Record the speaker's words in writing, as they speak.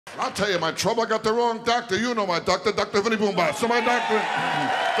I'll tell you my trouble. I got the wrong doctor. You know my doctor, Dr. Vinny Boomba. So my doctor,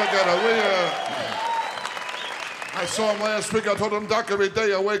 I saw him last week. I told him, Doc, every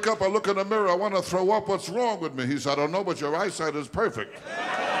day I wake up, I look in the mirror, I want to throw up. What's wrong with me? He said, I don't know, but your eyesight is perfect.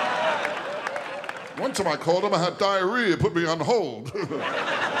 One time I called him, I had diarrhea, put me on hold.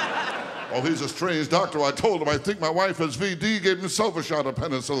 Oh, he's a strange doctor. I told him, I think my wife has VD, gave himself a shot of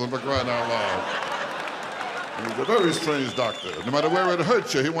penicillin for crying out loud. He's a very strange doctor. No matter where it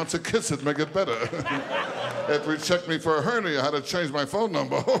hurts you, he wants to kiss it, make it better. After he checked me for a hernia, I had to change my phone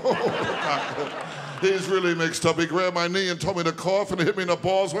number. He's really mixed up. He grabbed my knee and told me to cough, and he hit me in the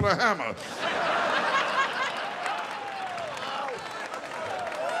balls with a hammer.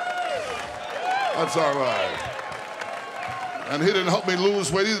 That's all right. And he didn't help me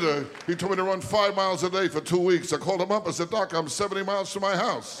lose weight either. He told me to run 5 miles a day for 2 weeks. I called him up and said, Doc, I'm 70 miles from my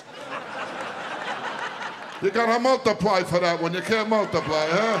house. You gotta multiply for that one. You can't multiply,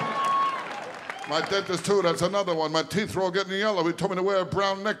 huh? My dentist, too, that's another one. My teeth were all getting yellow. He told me to wear a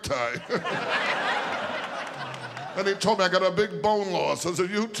brown necktie. Then he told me I got a big bone loss. I said,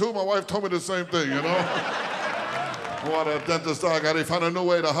 you too? My wife told me the same thing, you know? What a dentist I got. He found a new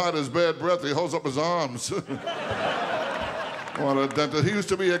way to hide his bad breath. He holds up his arms. What a dentist. He used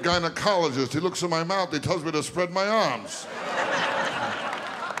to be a gynecologist. He looks in my mouth. He tells me to spread my arms.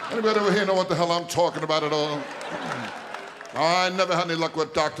 Anybody over here know what the hell I'm talking about at all? I never had any luck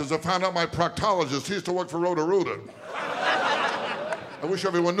with doctors. I found out my proctologist, he used to work for Roto-Rooter. I wish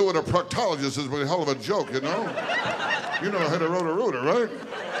everyone knew what a proctologist is, but a hell of a joke, you know? You never heard of Roto-Rooter, right?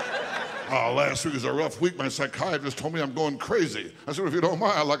 Oh, last week was a rough week. My psychiatrist told me I'm going crazy. I said, if you don't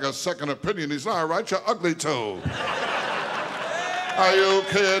mind, I'd like a second opinion. He said, all right, you're ugly too. Are you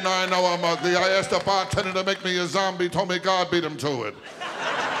kidding? I know I'm ugly. I asked the bartender to make me a zombie, told me God beat him to it.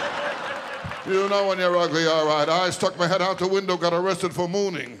 You know when you're ugly, all right. I stuck my head out the window, got arrested for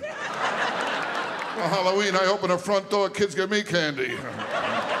mooning. For Halloween, I opened the front door, kids give me candy.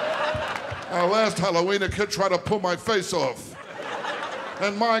 Last Halloween, a kid tried to pull my face off.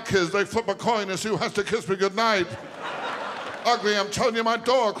 And my kids, they flip a coin and see who has to kiss me goodnight. Ugly, I'm telling you, my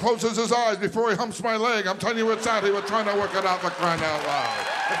dog closes his eyes before he humps my leg. I'm telling you it's out. He was trying to work it out for crying out loud.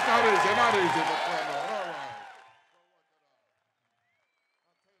 It's not easy, not easy for crying out loud. All right.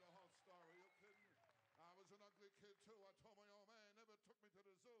 I'll tell you the whole story. Are you kidding me? I was an ugly kid, too. I told my old man, never took me to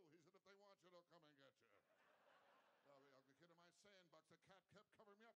the zoo. He said, if they want you, they'll come and get you. Sorry, ugly kid in my sandbox. The cat kept covering me up.